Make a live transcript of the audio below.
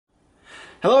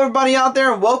Hello everybody out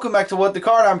there and welcome back to What the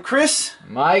Card. I'm Chris.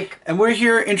 Mike. And we're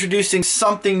here introducing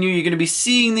something new. You're going to be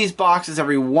seeing these boxes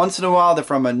every once in a while. They're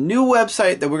from a new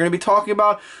website that we're going to be talking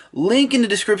about. Link in the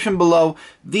description below.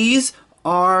 These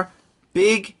are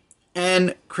Big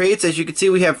N crates. As you can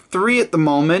see, we have 3 at the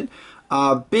moment.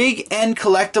 Big N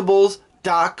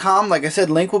Collectibles.com. Like I said,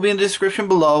 link will be in the description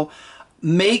below.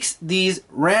 Makes these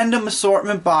random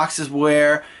assortment boxes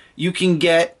where you can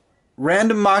get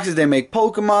random boxes. They make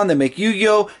Pokemon, they make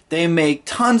Yu-Gi-Oh, they make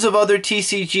tons of other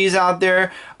TCGs out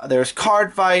there. There's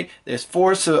Card Fight, there's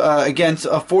Force against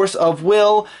a Force of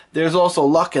Will, there's also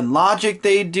Luck and Logic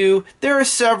they do. There are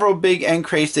several Big N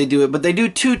crates they do it, but they do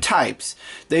 2 types.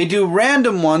 They do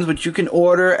random ones, which you can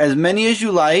order as many as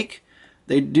you like.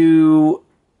 They do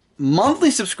monthly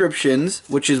subscriptions,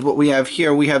 which is what we have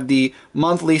here. We have the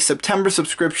monthly September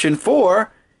subscription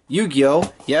for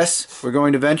Yu-Gi-Oh! Yes, we're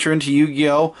going to venture into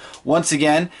Yu-Gi-Oh! Once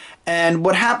again. And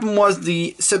what happened was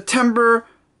the September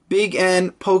Big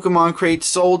N Pokemon crate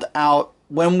sold out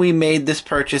when we made this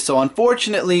purchase. So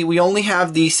unfortunately, we only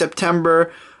have the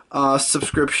September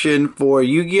subscription for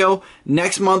Yu-Gi-Oh!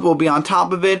 Next month we'll be on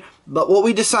top of it. But what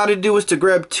we decided to do was to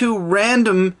grab 2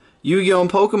 random Yu-Gi-Oh! And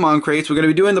Pokemon crates. We're going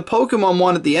to be doing the Pokemon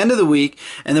one at the end of the week,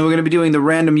 and then we're going to be doing the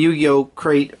random Yu-Gi-Oh!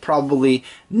 Crate probably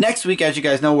next week. As you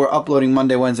guys know, we're uploading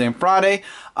Monday, Wednesday, and Friday.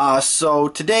 So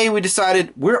today we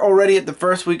decided we're already at the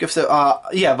first week of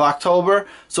October,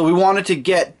 so we wanted to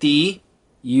get the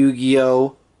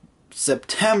Yu-Gi-Oh!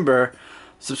 September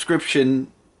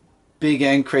subscription Big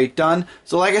N crate done.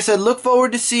 So like I said, look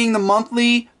forward to seeing the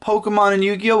monthly Pokemon and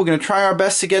Yu-Gi-Oh! We're going to try our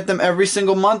best to get them every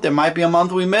single month. There might be a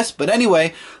month we miss. But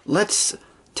anyway, let's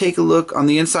take a look on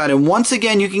the inside. And once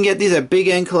again, you can get these at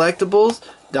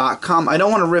BigNCollectibles.com. I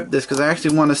don't want to rip this because I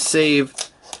actually want to save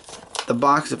the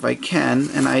box if I can.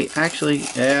 And I actually,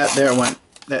 yeah, there it went.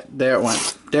 There it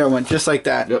went. There it went. Just like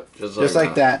that. Yep, just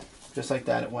like that. Just like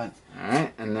that it went.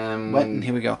 Alright, and then... Went, and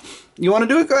here we go. You want to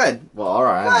do it? Go ahead. Well,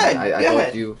 alright. Go ahead. I Go hope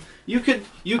ahead. You could.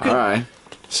 Alright.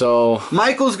 So...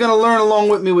 Michael's going to learn along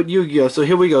with me with Yu-Gi-Oh! So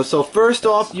here we go. So first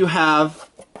off, you have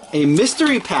a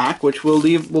mystery pack, which we'll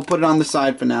put it on the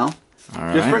side for now.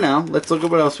 Alright. Just for now. Let's look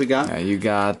at what else we got. Yeah, you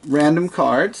got... Random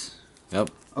cards. Yep.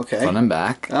 Okay. Front and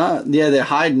back. Yeah, they're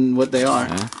hiding what they are.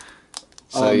 Yeah.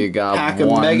 So you got pack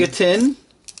one. Of Megatin.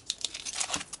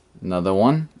 Another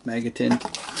one. Megatin.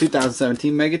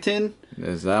 2017 Megatin.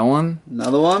 There's that one.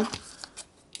 Another one.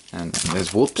 And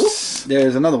there's whoops.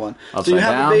 There's another one. Upside so you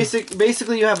have down.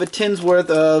 basically you have a tin's worth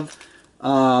of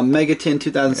Megatin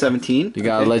 2017. You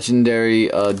got a legendary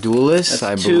duelist. That's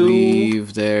I 2,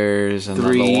 believe there's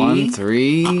another 3, one.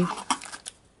 3,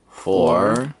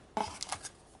 4,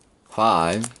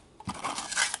 5,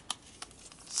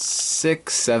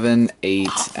 6, 7, 8,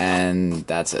 and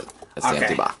that's it. That's the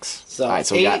empty box. So, alright,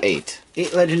 so we got 8.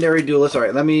 8 legendary duelists.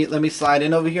 Alright, let me slide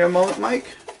in over here a moment, Mike.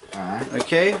 Alright.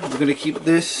 Okay, we're gonna keep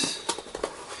this.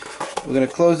 We're gonna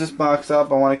close this box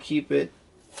up. I want to keep it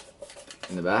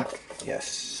In the back.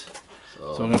 Yes.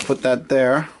 So I'm gonna put that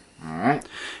there. Alright.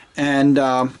 And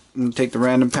I'm gonna take the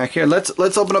random pack here.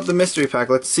 Let's open up the mystery pack.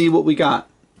 Let's see what we got.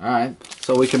 Alright.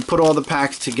 So we can put all the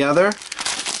packs together.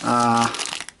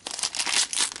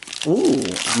 Ooh,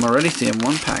 I'm already seeing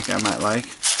one pack I might like.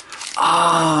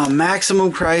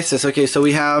 Maximum Crisis. Okay, so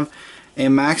we have a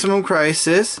Maximum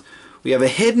Crisis. We have a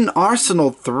Hidden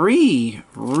Arsenal 3.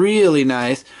 Really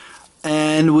nice.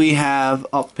 And we have,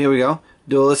 here we go,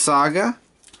 Duelist Saga.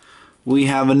 We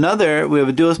have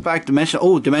a Duelist Pack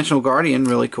Dimensional Guardian,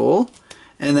 really cool.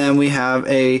 And then we have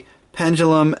a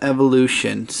Pendulum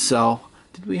Evolution. So,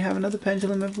 did we have another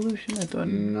Pendulum Evolution? I thought.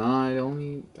 No, I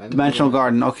only... Dimensional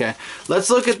Garden, okay. Let's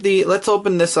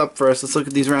open this up first. Let's look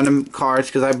at these random cards,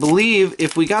 because I believe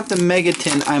if we got the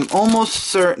Megatin, I'm almost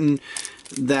certain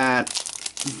that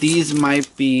these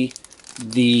might be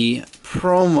the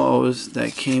promos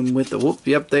that came with the... Whoop,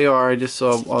 yep, they are. I just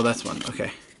saw... Oh, that's one.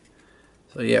 Okay.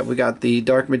 So, yeah, we got the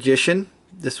Dark Magician.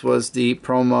 This was the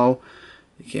promo.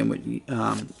 It came with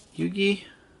Yugi.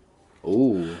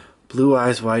 Ooh. Blue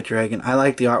Eyes White Dragon. I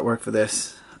like the artwork for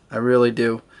this. I really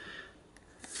do.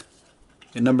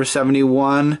 And number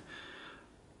 71,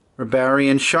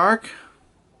 Barbarian Shark.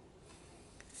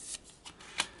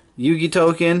 Yugi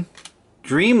Token.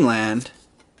 Dreamland.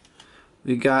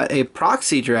 We got a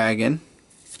Proxy Dragon.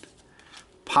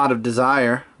 Pot of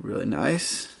Desire. Really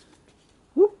nice.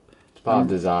 Whoop. Pot of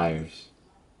Desires.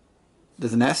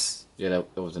 There's an S? Yeah,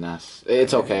 that was an S.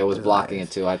 It's okay. I was blocking it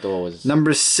too. I thought it was...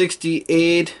 Number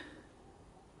 68.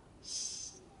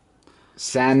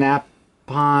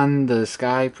 Sanapon the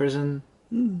Sky Prison.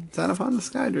 Sanapon the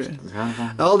Sky Prison.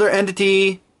 Elder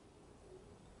Entity.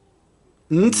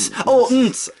 Nts. Oh,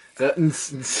 Nts. And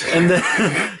then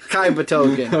Kaiba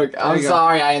token. I'm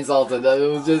sorry I insulted. It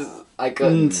was just I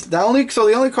couldn't. The only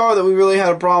card that we really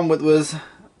had a problem with was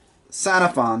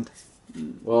Sanafond.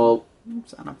 Well,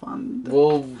 Sanafond.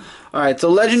 Well. All right. So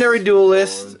legendary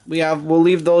duelist. We'll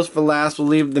leave those for last. We'll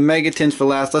leave the Megatins for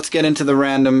last. Let's get into the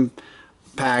random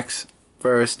packs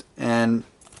first and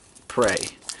pray.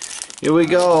 Here we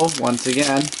go once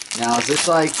again. Now is this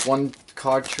like one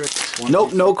card trick?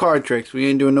 Nope, no card tricks. We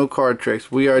ain't doing no card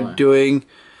tricks. We are doing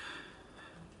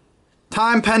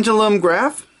Time Pendulum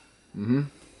Graph.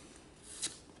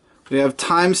 We have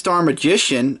Time Star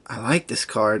Magician. I like this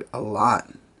card a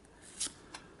lot.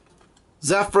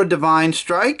 Zephyr Divine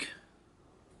Strike.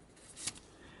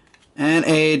 And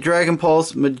a Dragon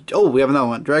Pulse. We have another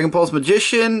one. Dragon Pulse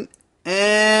Magician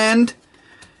and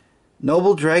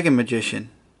Noble Dragon Magician.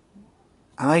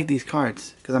 I like these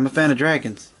cards because I'm a fan of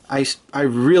dragons. I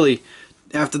really,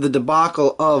 after the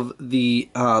debacle of the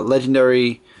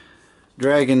Legendary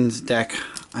Dragons deck,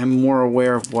 I'm more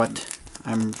aware of what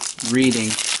I'm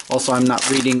reading. Also, I'm not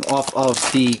reading off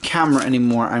of the camera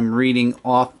anymore. I'm reading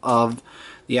off of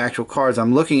the actual cards.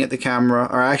 I'm looking at the camera,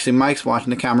 or actually Mike's watching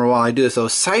the camera while I do this. So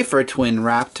Cypher Twin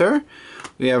Raptor.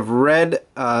 We have Red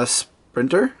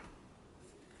Sprinter.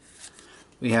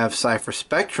 We have Cypher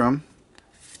Spectrum.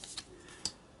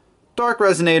 Dark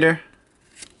Resonator.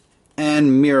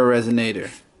 And Mirror Resonator.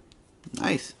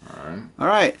 Nice.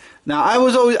 Alright. Now I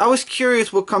was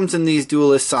curious what comes in these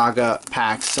Duelist Saga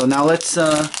packs. So now let's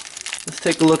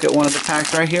take a look at one of the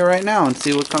packs right here right now and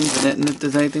see what comes in it and if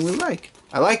there's anything we like.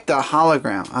 I like the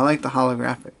hologram. I like the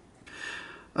holographic.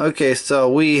 Okay,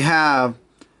 so we have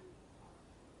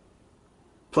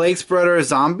Plague Spreader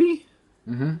Zombie.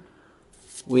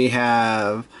 We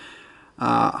have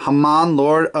Haman,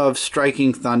 Lord of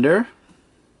Striking Thunder.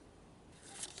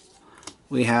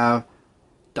 We have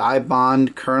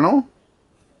Diebond Colonel.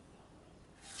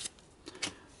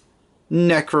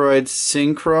 Necroid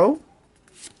Synchro.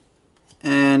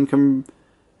 And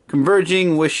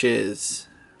Converging Wishes.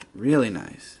 Really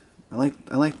nice. I like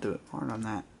the art on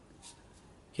that.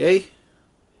 Okay.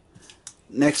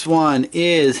 Next one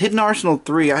is Hidden Arsenal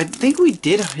 3. I think we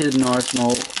did Hidden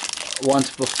Arsenal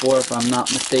once before, if I'm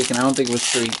not mistaken. I don't think it was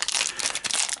 3.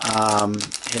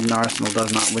 Hidden Arsenal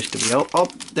does not wish to be. Oh,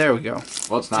 there we go.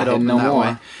 Well, it's not hidden no more.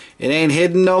 Way. It ain't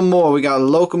hidden no more. We got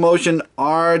Locomotion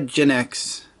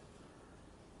Argenex.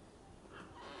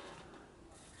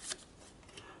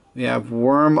 We have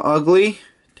Worm Ugly.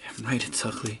 Damn right, it's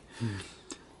ugly.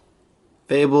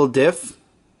 Fable Diff.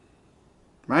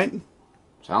 Right?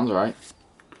 Sounds right.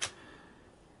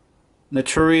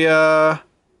 Naturia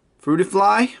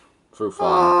Fruitifly. Fruitfly.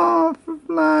 Oh,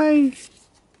 Fruitfly.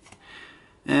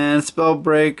 And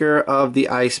Spellbreaker of the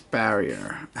Ice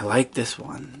Barrier. I like this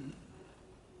one.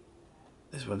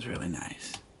 This one's really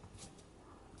nice.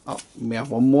 Oh, we have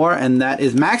one more, and that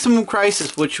is Maximum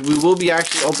Crisis, which we will be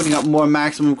actually opening up more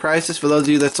Maximum Crisis. For those of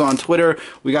you that saw on Twitter,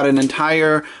 we got an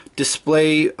entire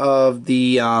display of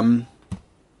the,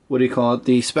 what do you call it,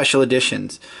 the special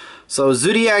editions. So,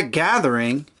 Zodiac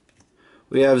Gathering,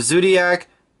 we have Zodiac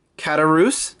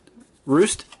Cataroost.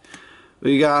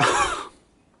 We got...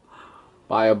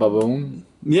 Bio Baboon.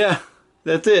 Yeah,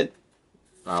 that's it.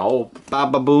 I hope.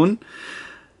 Baboon.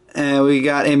 And we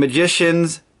got a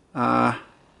Magician's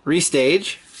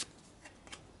Restage.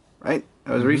 Right?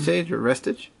 That was Restage or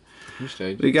Restage?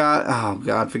 Restage. We got, oh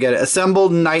god, forget it.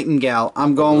 Assembled Nightingale.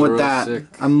 I'm going with that. Sick.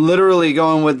 I'm literally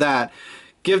going with that.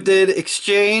 Gifted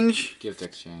Exchange. Gift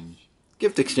Exchange.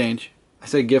 Gift Exchange. I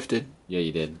said gifted. Yeah,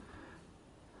 you did.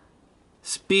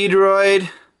 Speedroid.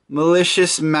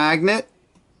 Malicious Magnet.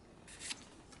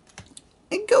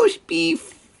 And Ghost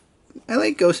Beef. I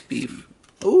like Ghost Beef.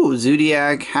 Ooh,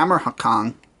 Zodiac Hammer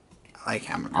Kong. I like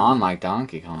Hammer Kong. On like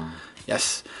Donkey Kong.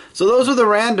 Yes. So those are the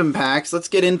random packs. Let's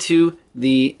get into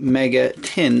the Mega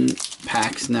Tin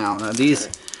packs now. Now these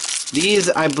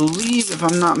I believe, if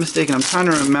I'm not mistaken, I'm trying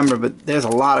to remember, but there's a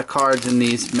lot of cards in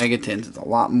these Mega Tins. It's a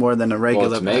lot more than a regular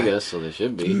well, it's pack. Mega, so there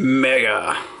should be.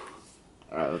 Mega.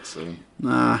 Alright, let's see.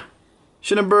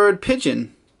 Shinabird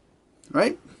Pigeon.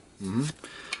 Right?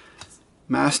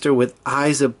 Master with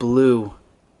Eyes of Blue.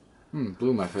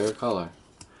 Blue, my favorite color.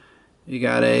 You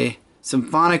got a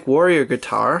Symphonic Warrior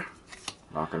Guitar.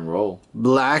 Rock and roll.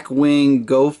 Blackwing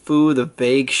Gofu, the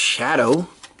Vague Shadow.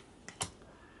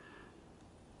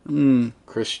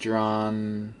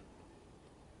 Crystron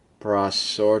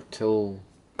Parasortil.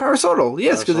 Parasortal,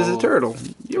 yes, because it's a turtle.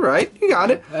 You're right, you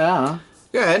got it. Yeah.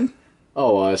 Go ahead.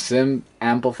 Oh, Sim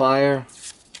Amplifier.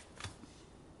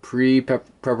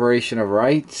 Preparation of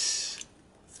Rites.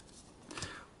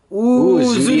 Ooh,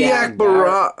 Zodiac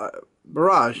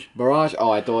Barrage. Barrage?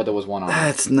 Oh, I thought there was one on it.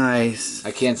 That's nice.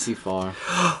 I can't see far.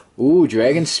 Ooh,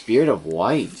 Dragon Spirit of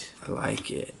White. I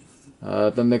like it.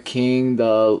 Thunder King,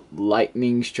 the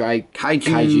Lightning Strike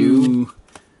Kaiju.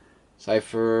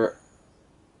 Cypher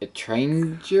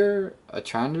Etranger?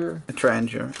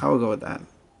 Etranger. I will go with that.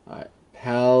 Alright.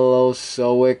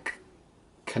 Paleozoic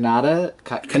Canadia?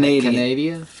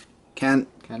 Canadia.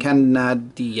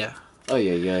 Oh,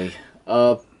 yeah.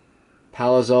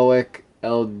 Paleozoic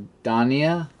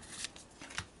Eldania.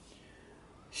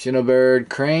 Shinobird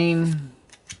Crane.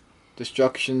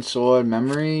 Destruction Sword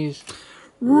Memories.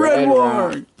 Red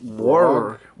Warg.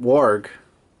 Warg.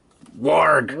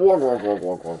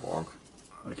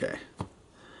 Okay.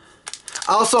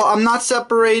 Also, I'm not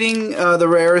separating the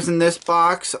rares in this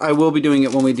box. I will be doing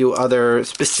it when we do other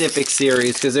specific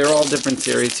series, because they're all different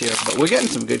series here. But we're getting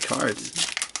some good cards.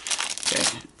 Okay.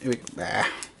 Here we go.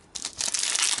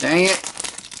 Dang it.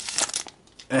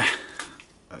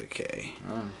 Okay.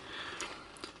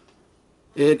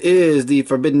 It is the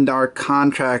Forbidden Dark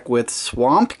contract with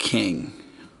Swamp King.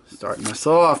 Starting us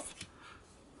off.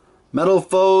 Metal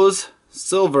Foes,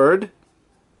 Silvered.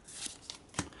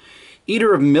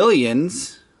 Eater of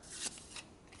Millions.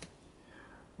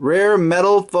 Rare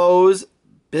Metal Foes,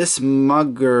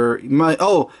 Bismugear.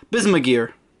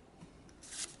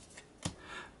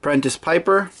 Apprentice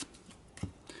Piper.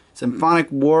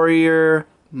 Symphonic Warrior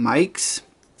Mikes.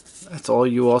 That's all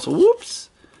you also. Whoops.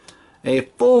 A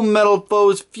Full Metal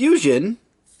Foes Fusion.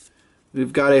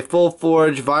 We've got a Full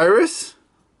Forge Virus.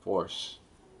 Force.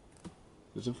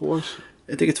 Is it Force?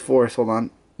 I think it's Force. Hold on.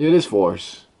 It is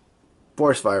Force.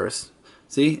 Force Virus.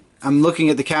 See? I'm looking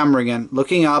at the camera again.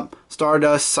 Looking up.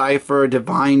 Stardust, Cypher,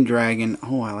 Divine Dragon.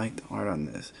 Oh, I like the art on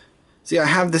this. See, I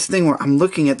have this thing where I'm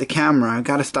looking at the camera. I've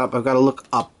got to stop. I've got to look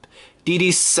up.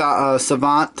 DD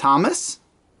Savant Thomas.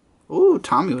 Ooh,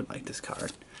 Tommy would like this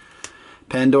card.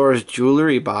 Pandora's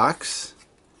Jewelry Box.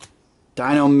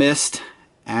 Dino Mist.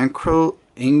 Ankylos.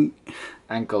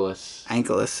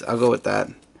 I'll go with that.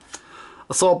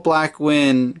 Assault Black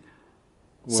Wind.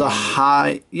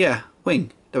 Sahai. Yeah,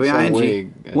 Wing. W-I-N-G.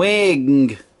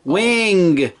 Wing.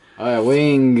 Wing.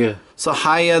 Wing.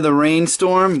 Sahaya the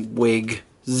Rainstorm. Wig.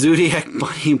 Zodiac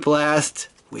Bunny Blast.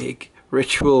 Wig.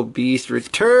 Ritual Beast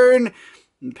Return.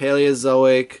 And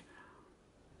Paleozoic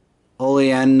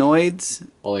Oleanoids.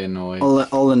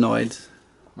 Oleanoids.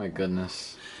 My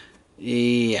goodness.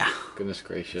 Yeah. Goodness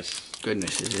gracious.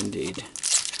 Goodnesses indeed.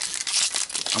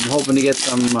 I'm hoping to get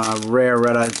some rare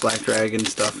Red Eyes Black Dragon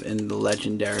stuff in the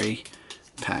legendary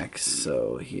packs.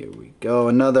 So here we go.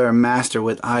 Another Master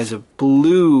with Eyes of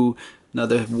Blue.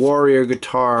 Another Warrior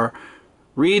Guitar.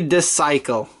 Read this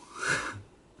cycle.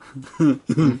 See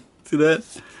that?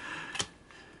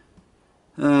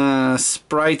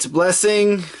 Sprite's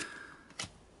Blessing.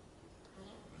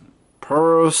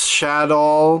 Pearl's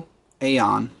Shadow.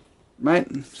 Aeon.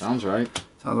 Right? Sounds right.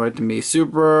 Sounds right to me.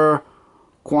 Super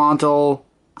Quantal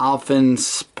Alphin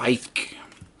Spike.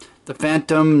 The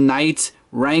Phantom Knights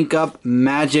Rank Up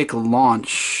Magic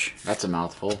Launch. That's a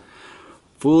mouthful.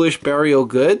 Foolish Burial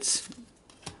Goods.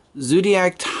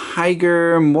 Zodiac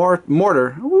Tiger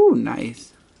Mortar. Ooh,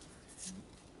 nice.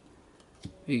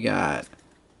 We got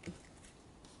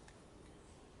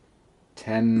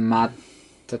Tenmatatai.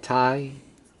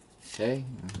 Okay.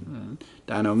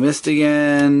 Dino Mist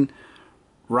again.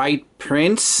 Right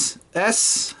Princess.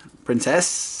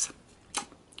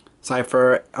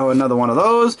 Cypher. Oh, another one of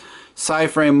those.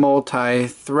 Cypher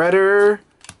Multi-Threader.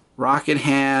 Rocket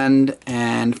Hand.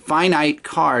 And Finite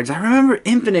Cards. I remember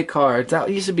Infinite Cards. That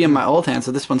used to be in my old hand,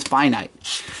 so this one's Finite.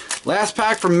 Last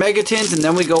pack from Megatins, and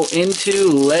then we go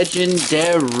into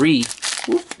Legendary.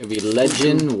 It'll be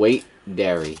Legend Wait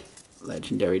Dairy.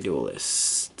 Legendary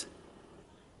Duelist.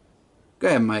 Go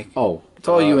ahead, Mike. Oh. It's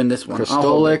all you in this one.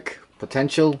 Crystalic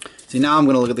Potential. See, now I'm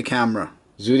going to look at the camera.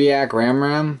 Zodiac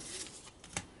Ramram.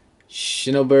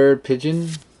 Shinobird Pigeon.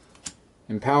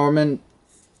 Empowerment.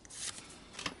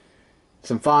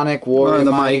 Symphonic Warrior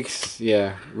Mics.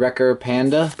 Yeah. Wrecker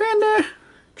Panda.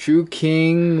 True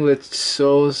King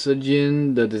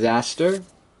Litsosajin the Disaster.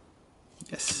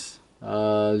 Yes.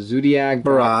 Zodiac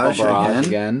Barrage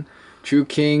again. True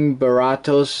King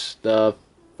Baratos the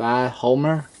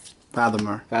Fathomer.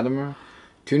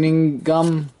 Tuning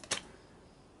Gum.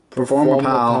 Performer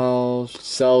Pal.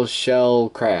 Cell Shell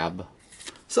Crab.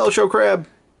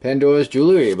 Pandora's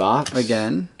Jewelry Box.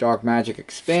 Again. Dark Magic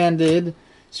Expanded.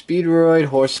 Speedroid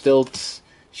Horse Stilts.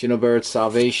 Shinobird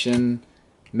Salvation.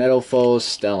 Metal Foes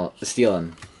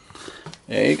Stealing.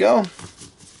 There you go.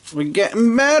 We're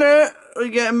getting better.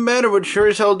 We're sure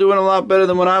as hell doing a lot better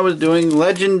than what I was doing.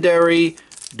 Legendary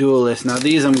Duelist. Now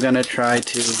these I'm going to try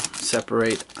to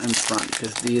separate in front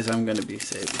because these I'm going to be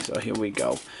saving. So here we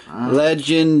go.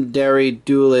 Legendary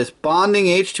Duelist. Bonding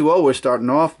H2O we're starting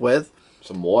off with.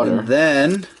 Some water. And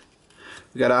then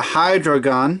we got a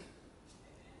Hydrogon.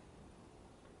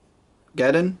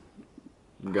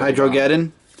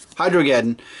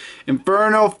 Hydrogeddon.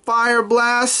 Inferno Fire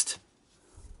Blast.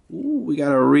 Ooh, we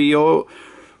got a Ryoku.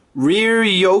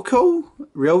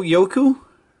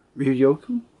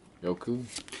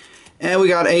 And we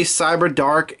got a Cyber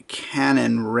Dark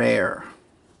Cannon Rare.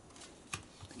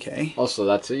 Okay. Also,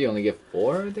 that's it. You only get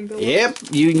 4, I think. Yep.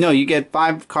 You get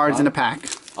 5 cards in a pack.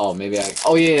 Oh, maybe I.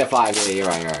 Oh yeah, 5. Yeah, you're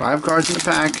right. 5 cards in the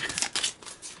pack.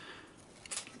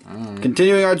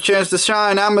 Continuing our chance to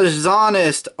shine,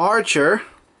 Amazonist Archer.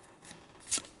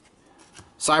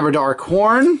 Cyber Dark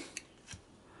Horn.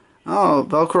 Oh,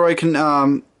 Velcroid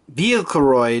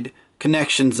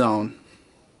Connection Zone.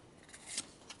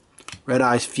 Red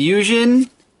Eyes Fusion.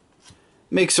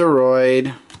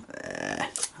 Mixeroid. I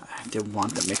did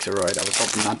want the Mixeroid. I was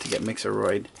hoping not to get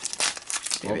Mixeroid.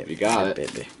 Oh, you got it.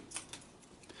 Baby.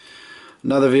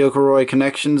 Another Velcroid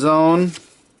Connection Zone.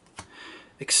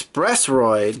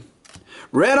 Expressroid.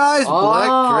 Red Eyes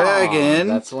Black Dragon.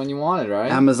 That's the one you wanted,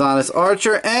 right? Amazonist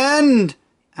Archer and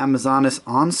Amazonist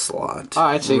Onslaught.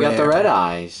 Alright, so you got the Red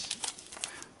Eyes.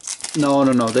 No.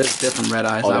 There's different Red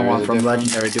Eyes I want from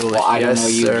Legendary Duelist. Well, I don't know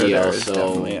Yu-Gi-Oh, so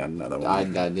definitely another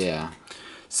one. Yeah.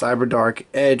 Cyber Dark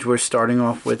Edge we're starting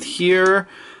off with here.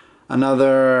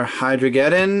 Another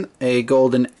Hydrogeddon, a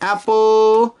Golden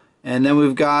Apple, and then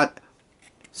we've got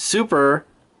Super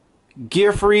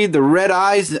Gearfried, the Red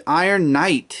Eyes Iron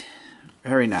Knight.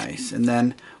 Very nice. And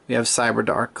then we have Cyber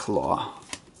Dark Claw.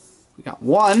 We got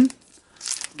 1.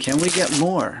 Can we get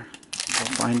more? We'll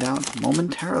find out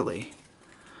momentarily.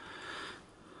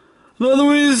 Another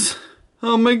one is,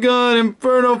 oh my god,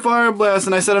 Inferno Fire Blast.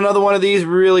 And I said another one of these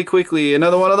really quickly.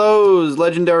 Another one of those.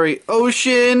 Legendary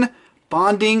Ocean.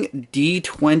 Bonding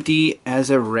D20 as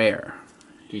a rare.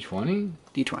 D20?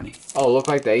 D20. Oh, look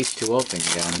like the H2O thing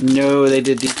again. No, they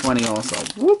did D20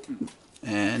 also. Whoop.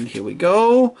 And here we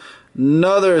go.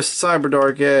 Another Cyber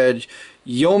Dark Edge.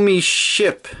 Yomi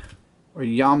Ship. Or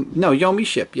Yomi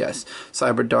Ship, yes.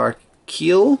 Cyber Dark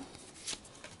Keel.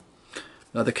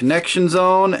 Another Connection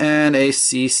Zone. And a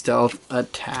Sea Stealth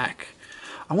Attack.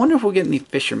 I wonder if we'll get any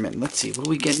Fishermen. Let's see. Will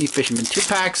we get any Fishermen? 2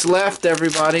 packs left,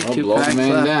 everybody. Oh, 2 blow packs the man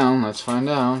left. down. Let's find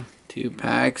out. 2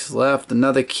 packs left.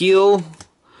 Another Keel.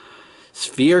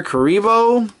 Sphere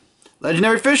Karibo.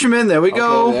 Legendary Fisherman. There we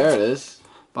go. Okay, there it is.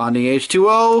 Bonding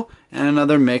H2O. And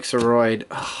another Mixeroid.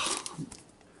 Oh,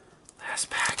 last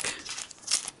pack.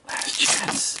 Last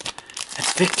chance.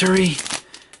 That's victory.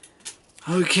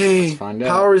 Okay. Find out.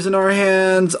 Power is in our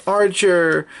hands.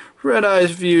 Archer. Red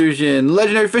Eyes Fusion.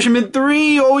 Legendary Fisherman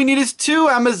 3. All we need is 2.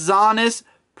 Amazonist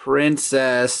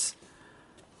Princess.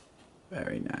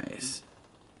 Very nice.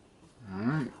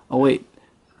 Alright. Oh, wait.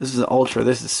 This is an Ultra.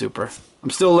 This is Super. I'm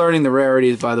still learning the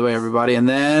rarities, by the way, everybody. And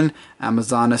then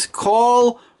Amazonist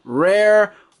Call.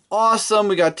 Rare. Awesome.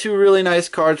 We got 2 really nice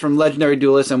cards from Legendary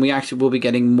Duelists, and we actually will be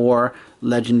getting more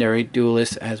Legendary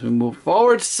Duelists as we move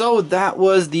forward. So that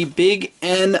was the Big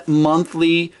N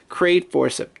monthly crate for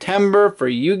September for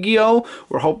Yu-Gi-Oh!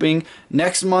 We're hoping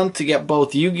next month to get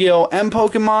both Yu-Gi-Oh! And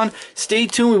Pokemon. Stay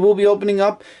tuned. We will be opening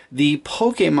up the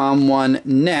Pokemon one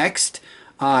next,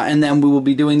 and then we will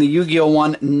be doing the Yu-Gi-Oh!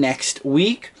 One next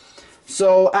week.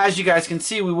 So as you guys can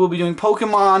see, we will be doing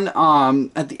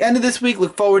Pokemon at the end of this week.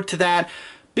 Look forward to that.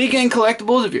 Big N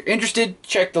Collectibles, if you're interested,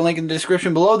 check the link in the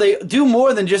description below. They do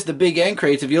more than just the Big N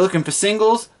crates. If you're looking for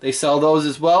singles, they sell those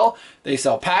as well. They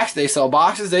sell packs, they sell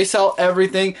boxes, they sell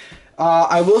everything.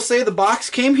 I will say the box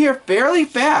came here fairly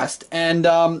fast. And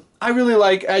I really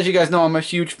like, as you guys know, I'm a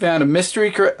huge fan of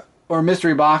mystery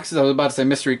boxes. I was about to say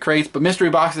mystery crates, but mystery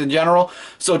boxes in general.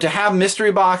 So to have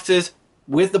mystery boxes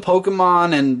with the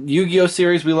Pokemon and Yu-Gi-Oh!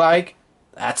 Series we like,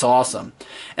 that's awesome.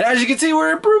 And as you can see,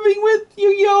 we're improving with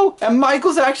Yu-Gi-Oh! And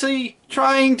Michael's actually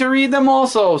trying to read them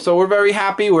also. So we're very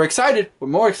happy. We're excited. We're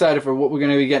more excited for what we're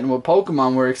going to be getting with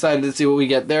Pokemon. We're excited to see what we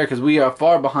get there because we are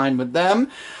far behind with them.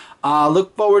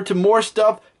 Look forward to more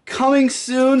stuff coming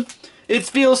soon. It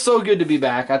feels so good to be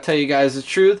back. I'll tell you guys the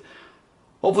truth.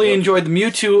 Hopefully you enjoyed the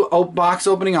Mewtwo box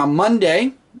opening on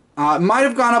Monday. It might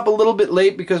have gone up a little bit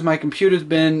late because my computer's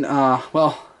been,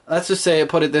 well, let's just say,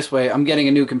 put it this way, I'm getting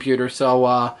a new computer,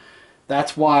 so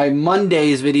that's why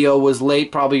Monday's video was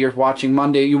late. Probably you're watching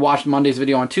Monday, you watched Monday's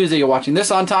video on Tuesday, you're watching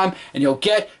this on time, and you'll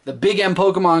get the Big M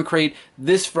Pokemon crate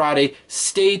this Friday.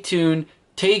 Stay tuned,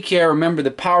 take care, remember the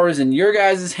power is in your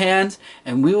guys' hands,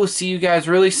 and we will see you guys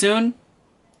really soon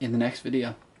in the next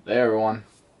video. Hey everyone.